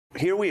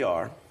here we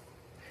are,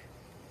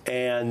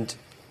 and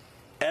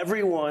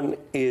everyone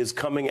is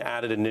coming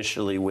at it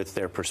initially with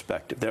their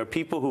perspective. There are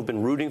people who've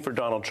been rooting for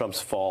Donald Trump's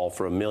fall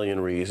for a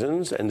million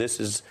reasons, and this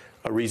is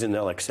a reason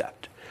they'll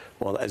accept.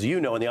 Well, as you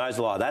know, in the eyes of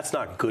the law, that's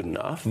not good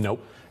enough.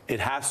 Nope. It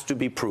has to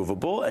be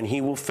provable, and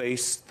he will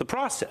face the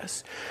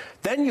process.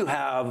 Then you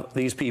have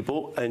these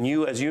people, and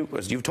you, as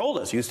you've told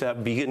us, used to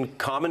be in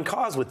common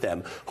cause with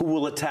them, who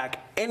will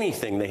attack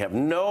anything. They have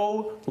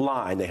no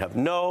line. They have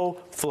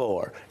no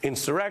floor.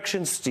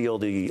 Insurrection, steal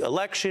the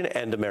election,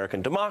 end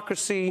American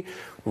democracy,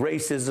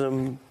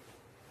 racism,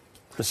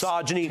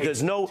 misogyny.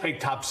 There's no...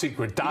 Take top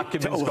secret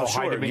documents, go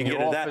hide them in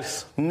your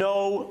office.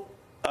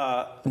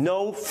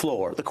 No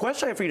floor. The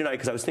question I have for you tonight,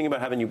 because I was thinking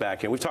about having you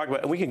back here, we've talked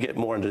about, and we can get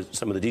more into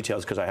some of the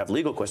details because I have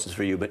legal questions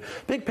for you, but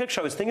big picture,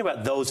 I was thinking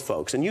about those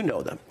folks, and you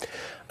know them.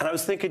 And I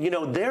was thinking,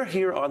 they're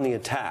here on the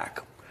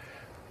attack,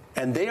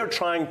 and they are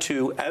trying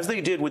to, as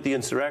they did with the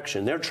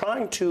insurrection, they're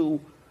trying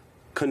to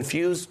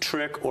confuse,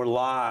 trick, or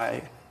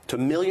lie to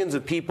millions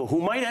of people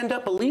who might end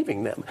up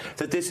believing them,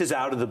 that this is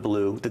out of the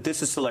blue, that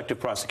this is selective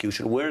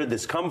prosecution. Where did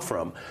this come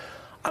from?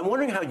 I'm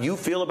wondering how you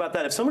feel about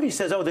that. If somebody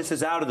says, oh, this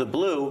is out of the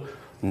blue,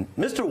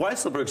 Mr.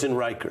 Weisselberg's in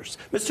Rikers.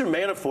 Mr.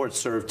 Manafort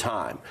served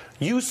time.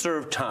 You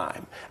served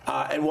time.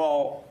 And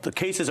while the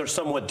cases are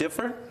somewhat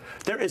different,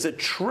 there is a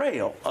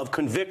trail of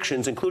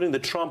convictions, including the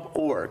Trump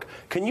org.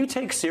 Can you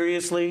take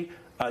seriously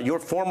your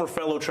former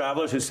fellow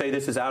travelers who say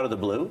this is out of the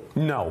blue?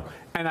 No.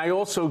 And I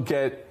also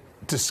get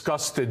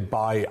disgusted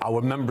by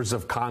our members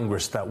of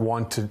Congress that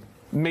want to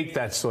make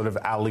that sort of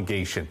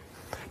allegation.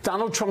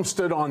 Donald Trump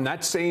stood on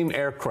that same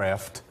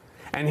aircraft,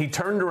 and he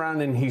turned around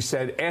and he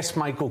said, ask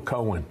Michael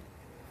Cohen.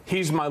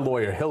 He's my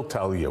lawyer. He'll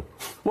tell you.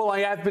 Well,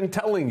 I have been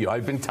telling you.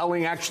 I've been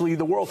telling actually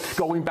the world,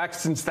 going back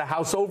since the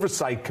House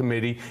Oversight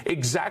Committee,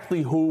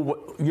 exactly who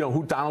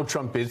Donald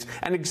Trump is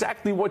and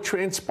exactly what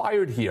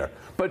transpired here.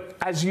 But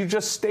as you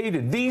just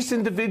stated, these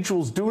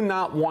individuals do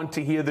not want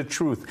to hear the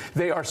truth.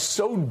 They are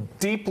so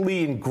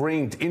deeply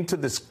ingrained into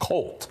this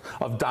cult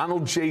of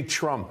Donald J.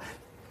 Trump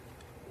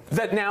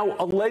that now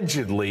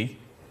allegedly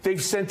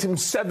they've sent him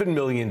 $7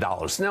 million.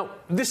 Now,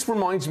 this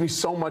reminds me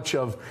so much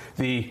of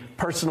the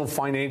personal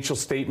financial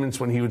statements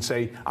when he would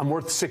say, I'm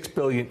worth $6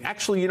 billion.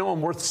 Actually,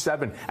 I'm worth $7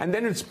 billion. And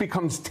then it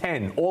becomes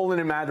 10, all in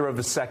a matter of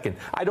a second.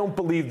 I don't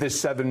believe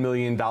this $7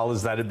 million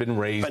that had been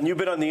raised. And you've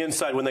been on the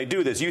inside when they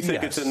do this. You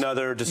think it's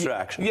another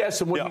distraction.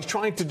 Yes, and what he's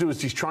trying to do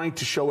is he's trying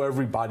to show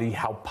everybody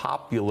how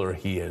popular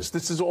he is.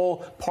 This is all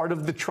part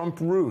of the Trump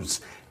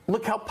ruse.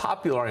 Look how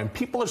popular I am.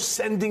 People are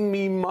sending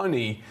me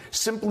money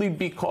simply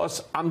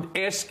because I'm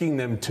asking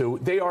them to.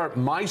 They are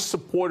my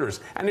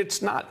supporters. And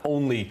it's not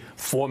only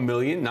 $4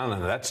 million. No,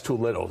 that's too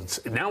little.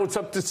 Now it's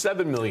up to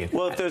 $7 million.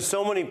 Well, if there's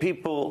so many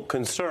people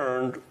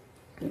concerned,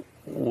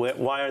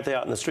 why aren't they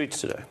out in the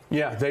streets today?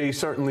 Yeah, they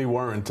certainly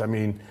weren't. I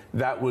mean,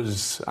 that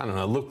was, I don't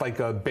know, it looked like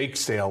a bake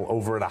sale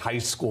over at a high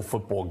school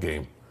football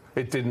game.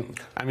 It didn't,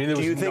 I mean, there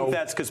was Do you think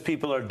that's because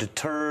people are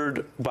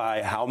deterred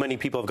by how many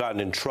people have gotten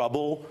in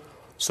trouble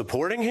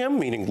supporting him,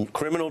 meaning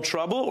criminal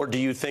trouble, or do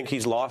you think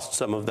he's lost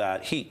some of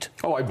that heat?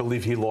 Oh, I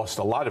believe he lost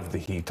a lot of the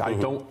heat.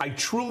 I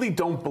truly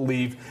don't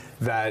believe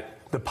that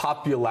the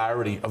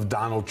popularity of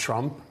Donald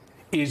Trump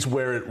is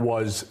where it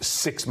was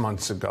 6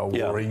 months ago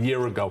or a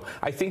year ago.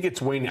 I think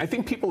it's waning. I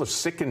think people are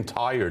sick and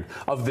tired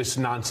of this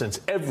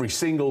nonsense every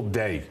single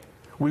day.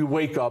 We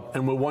wake up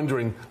and we're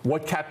wondering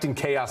what Captain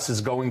Chaos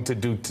is going to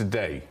do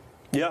today.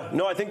 Yeah,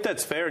 no, I think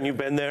that's fair, and you've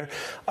been there.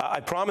 I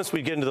promised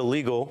we'd get into the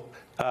legal.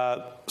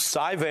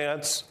 Cy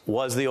Vance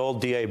was the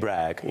old DA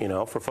Bragg,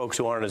 for folks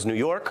who aren't as New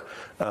York,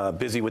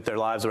 busy with their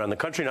lives around the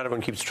country. Not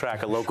everyone keeps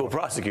track of local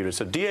prosecutors.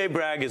 So DA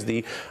Bragg is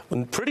the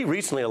pretty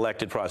recently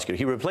elected prosecutor.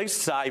 He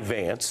replaced Cy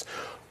Vance,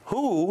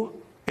 who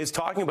is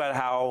talking about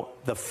how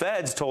the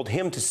feds told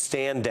him to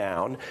stand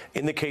down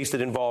in the case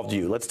that involved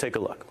you. Let's take a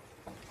look.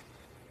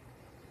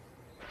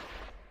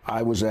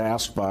 I was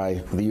asked by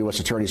the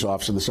U.S. Attorney's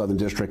Office in the Southern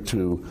District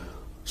to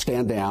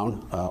stand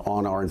down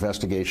on our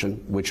investigation,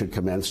 which had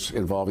commenced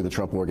involving the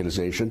Trump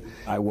Organization.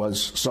 I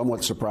was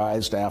somewhat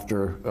surprised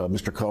after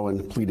Mr.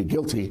 Cohen pleaded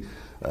guilty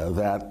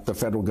that the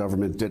federal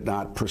government did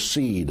not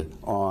proceed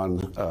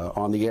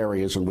on the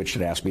areas in which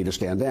it asked me to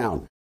stand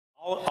down.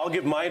 I'll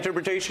give my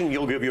interpretation.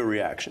 You'll give your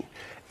reaction.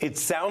 It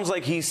sounds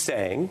like he's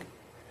saying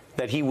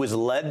that he was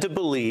led to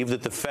believe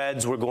that the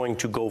feds were going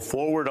to go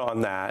forward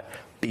on that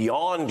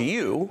beyond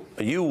you.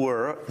 You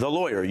were the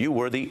lawyer. You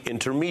were the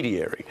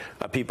intermediary.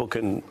 People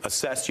can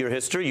assess your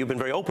history. You've been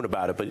very open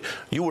about it, but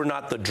you were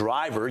not the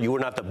driver. You were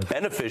not the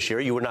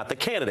beneficiary. You were not the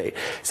candidate.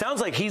 Sounds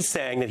like he's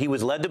saying that he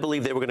was led to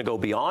believe they were going to go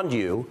beyond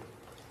you,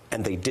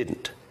 and they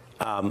didn't.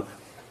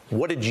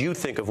 What did you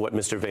think of what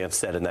Mr. Vance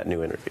said in that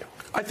new interview?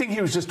 I think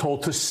he was just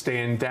told to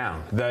stand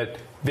down, that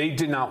they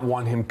did not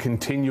want him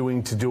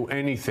continuing to do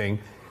anything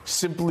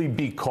simply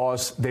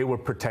because they were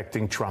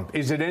protecting Trump.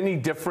 Is it any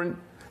different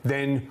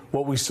than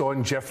what we saw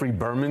in Jeffrey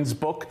Berman's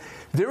book?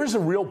 There is a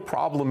real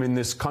problem in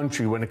this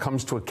country when it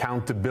comes to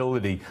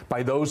accountability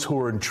by those who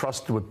are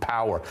entrusted with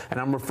power, and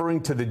I'm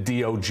referring to the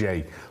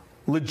DOJ.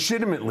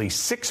 legitimately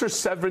 6 or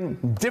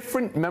 7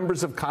 different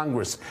members of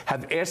Congress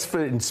have asked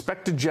for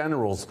inspector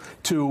generals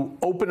to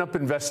open up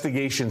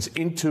investigations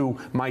into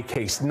my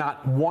case.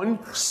 Not one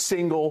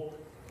single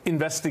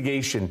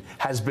investigation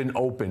has been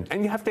opened.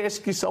 And you have to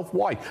ask yourself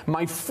why.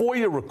 My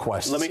FOIA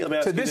requests let me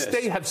ask to this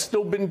day have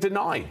still been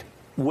denied.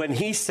 When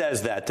he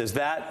says that, does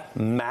that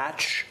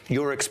match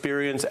your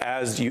experience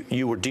as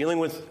you were dealing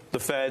with the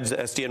feds,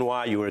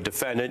 SDNY, you were a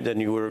defendant, then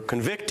you were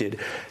convicted?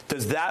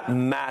 Does that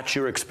match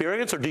your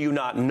experience, or do you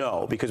not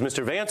know? Because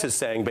Mr. Vance is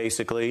saying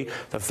basically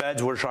the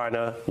feds were trying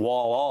to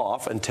wall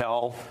off and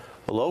tell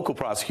the local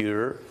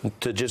prosecutor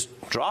to just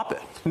drop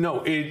it.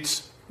 No,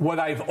 it's what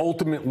I've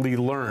ultimately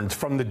learned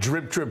from the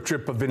drip, drip,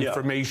 drip of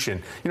information.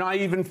 Yeah. You know, I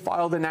even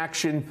filed an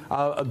action,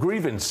 a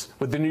grievance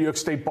with the New York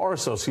State Bar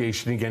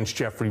Association against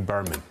Jeffrey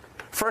Berman.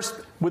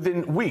 First,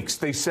 within weeks,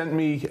 they sent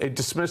me a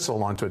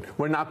dismissal onto it.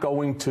 We're not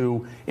going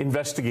to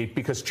investigate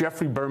because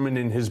Jeffrey Berman,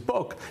 in his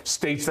book,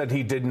 states that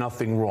he did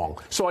nothing wrong.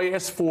 So I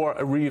asked for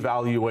a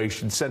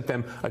reevaluation, sent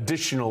them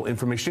additional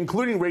information,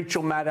 including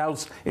Rachel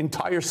Maddow's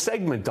entire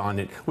segment on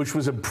it, which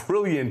was a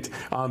brilliant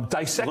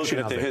dissection Looking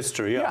at of the it.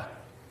 history, yeah.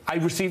 I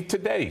received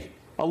today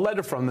a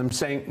letter from them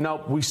saying,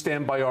 no, we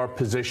stand by our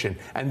position.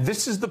 And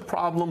this is the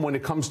problem when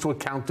it comes to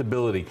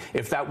accountability.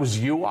 If that was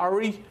you,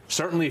 Ari,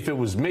 certainly if it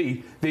was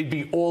me, they'd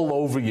be all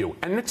over you.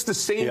 And it's the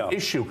same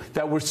issue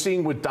that we're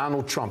seeing with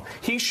Donald Trump.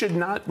 He should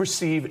not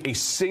receive a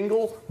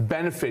single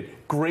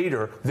benefit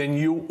greater than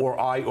you or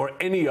I or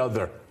any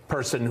other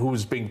person who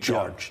is being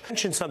charged. You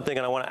mentioned something,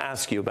 and I want to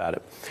ask you about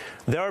it.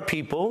 There are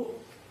people,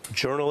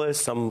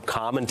 journalists, some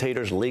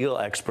commentators, legal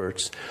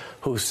experts,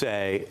 who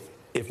say,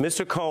 if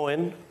Mr.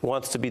 Cohen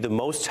wants to be the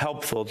most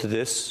helpful to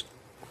this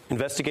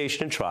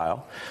investigation and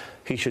trial,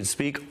 he should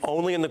speak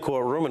only in the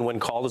courtroom and when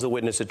called as a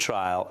witness at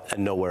trial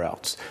and nowhere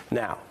else.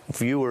 Now,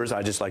 viewers,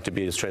 I just like to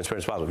be as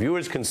transparent as possible.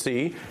 Viewers can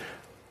see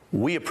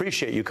we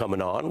appreciate you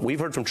coming on. We've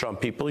heard from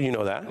Trump people, you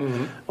know that.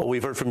 Mm-hmm.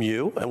 We've heard from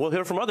you, and we'll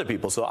hear from other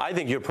people. So I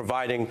think you're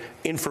providing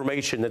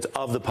information that's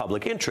of the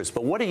public interest.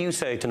 But what do you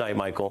say tonight,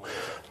 Michael,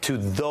 to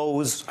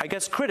those, I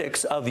guess,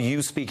 critics of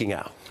you speaking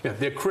out? Yeah,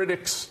 they're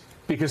critics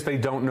because they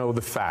don't know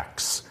the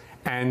facts.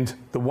 And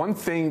the one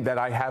thing that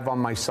I have on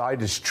my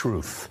side is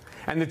truth.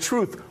 And the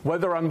truth,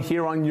 whether I'm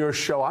here on your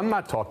show, I'm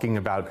not talking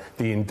about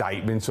the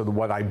indictments or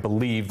what I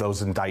believe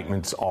those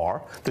indictments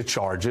are, the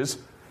charges.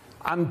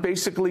 I'm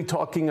basically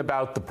talking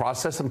about the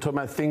process. I'm talking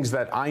about things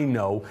that I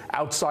know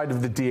outside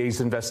of the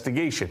DA's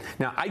investigation.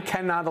 Now, I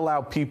cannot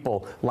allow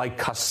people like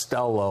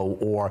Costello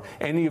or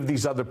any of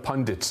these other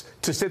pundits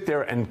to sit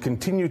there and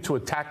continue to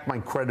attack my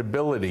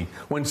credibility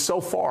when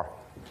so far,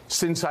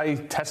 since I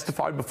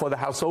testified before the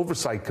House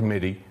Oversight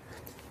Committee,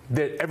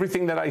 that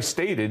everything that I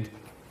stated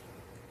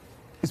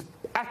is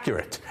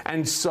accurate.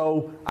 And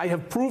so I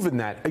have proven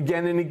that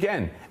again and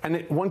again.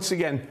 And once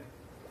again,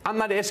 I'm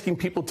not asking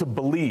people to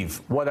believe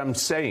what I'm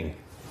saying.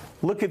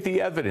 Look at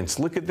the evidence.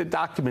 Look at the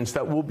documents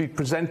that will be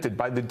presented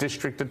by the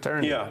district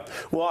attorney. Yeah.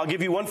 Well, I'll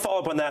give you one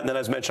follow-up on that, and then,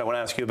 as mentioned, I want to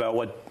ask you about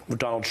what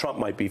Donald Trump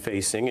might be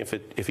facing if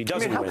he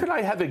doesn't win. How could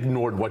I have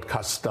ignored what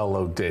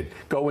Costello did,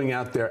 going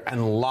out there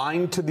and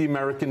lying to the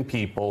American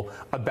people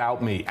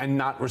about me and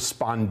not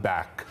respond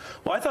back?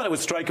 Well, I thought it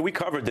was striking. We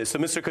covered this. So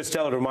Mr.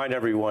 Costello, to remind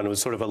everyone,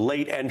 was sort of a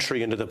late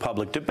entry into the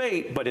public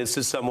debate, but this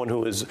is someone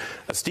who is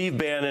a Steve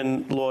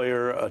Bannon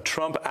lawyer, a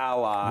Trump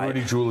ally,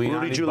 Rudy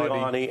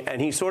Giuliani,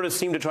 and he sort of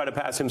seemed to try to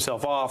pass himself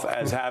off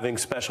as having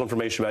special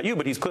information about you,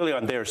 but he's clearly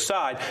on their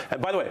side.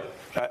 And by the way,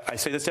 I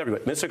say this to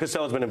everybody. Mr.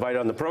 Costello has been invited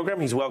on the program.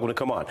 He's welcome to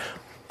come on.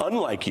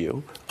 Unlike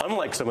you,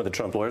 unlike some of the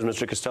Trump lawyers,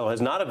 Mr. Costello has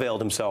not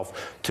availed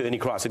himself to any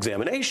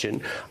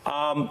cross-examination.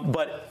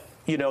 But,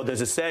 you know,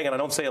 there's a saying, and I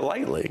don't say it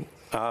lightly,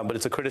 but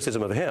it's a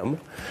criticism of him.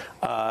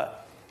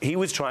 He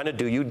was trying to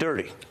do you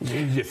dirty.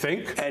 You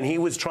think? And he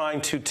was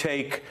trying to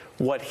take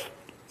what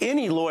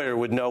any lawyer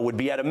would know would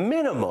be at a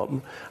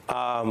minimum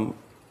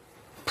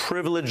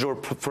privilege or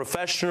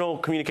professional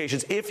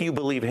communications, if you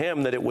believe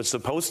him that it was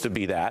supposed to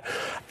be that,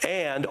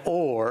 and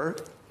or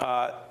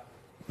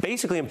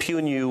basically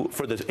impugn you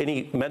for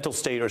any mental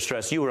state or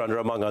stress you were under,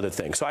 among other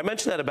things. So I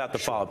mentioned that about the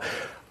follow-up.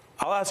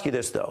 I'll ask you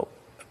this, though,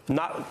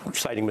 not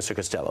citing Mr.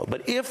 Costello,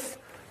 but if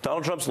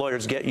Donald Trump's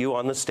lawyers get you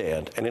on the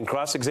stand and in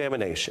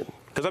cross-examination,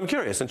 because I'm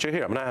curious, since you're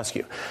here, I'm going to ask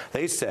you,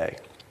 they say,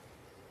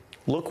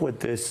 look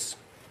what this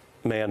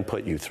man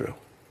put you through,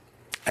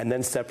 and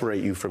then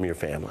separate you from your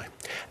family,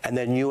 and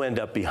then you end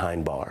up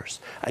behind bars,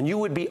 and you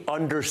would be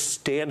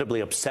understandably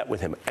upset with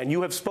him, and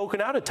you have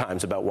spoken out at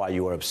times about why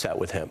you are upset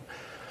with him.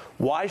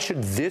 Why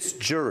should this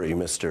jury,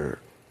 Mr.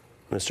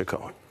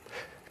 Cohen,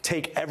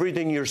 take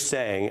everything you're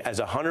saying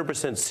as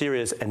 100%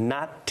 serious and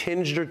not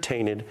tinged or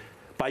tainted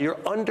by your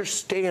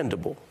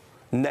understandable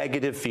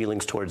negative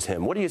feelings towards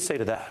him? What do you say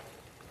to that?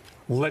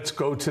 Let's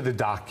go to the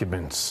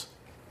documents.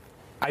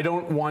 I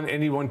don't want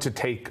anyone to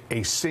take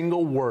a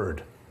single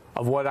word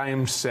of what I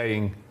am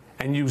saying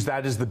and use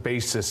that as the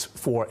basis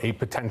for a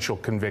potential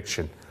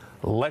conviction.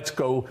 Let's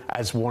go,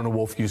 as Warner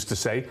Wolf used to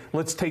say,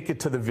 let's take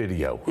it to the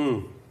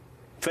video.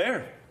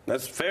 Fair.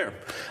 That's fair.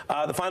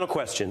 The final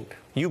question.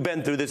 You've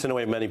been through this in a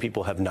way many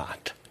people have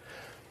not.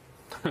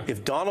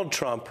 If Donald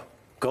Trump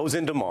goes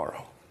in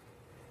tomorrow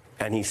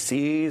and he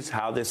sees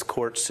how this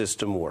court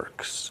system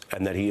works,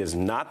 and that he is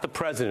not the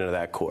president of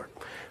that court,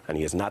 and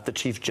he is not the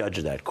chief judge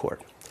of that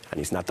court, and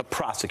he's not the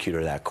prosecutor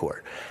of that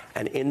court,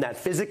 and in that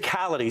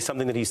physicality,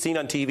 something that he's seen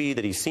on TV,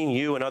 that he's seen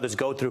you and others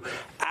go through,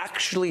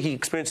 actually he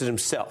experiences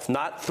himself,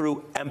 not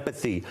through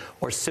empathy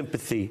or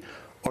sympathy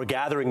or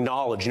gathering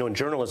knowledge. You know, in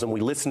journalism, we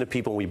listen to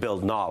people and we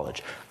build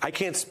knowledge. I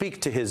can't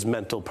speak to his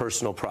mental,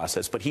 personal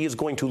process, but he is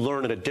going to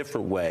learn in a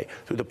different way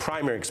through the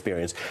primary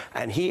experience,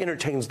 and he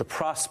entertains the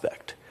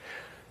prospect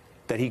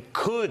that he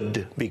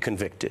could be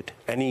convicted,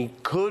 and he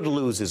could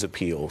lose his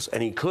appeals,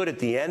 and he could, at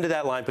the end of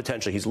that line,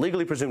 potentially, he's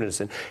legally presumed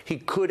innocent, he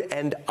could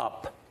end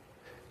up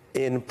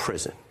in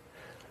prison.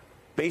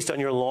 Based on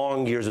your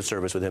long years of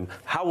service with him,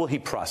 how will he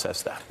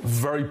process that?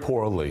 Very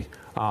poorly.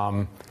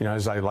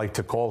 As I like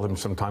to call him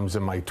sometimes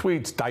in my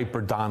tweets,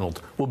 Diaper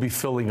Donald will be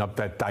filling up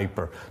that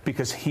diaper,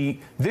 because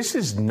this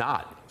is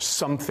not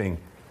something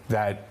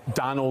that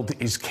Donald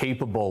is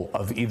capable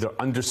of either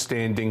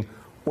understanding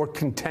or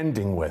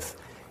contending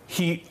with.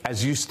 He,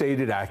 as you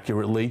stated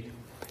accurately,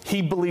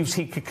 he believes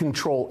he could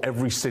control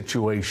every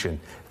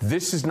situation.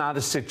 This is not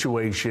a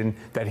situation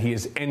that he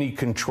has any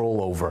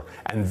control over,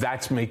 and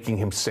that's making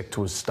him sick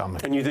to his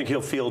stomach. And you think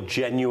he'll feel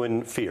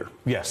genuine fear?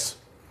 Yes.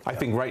 I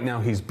think right now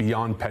he's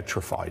beyond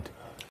petrified.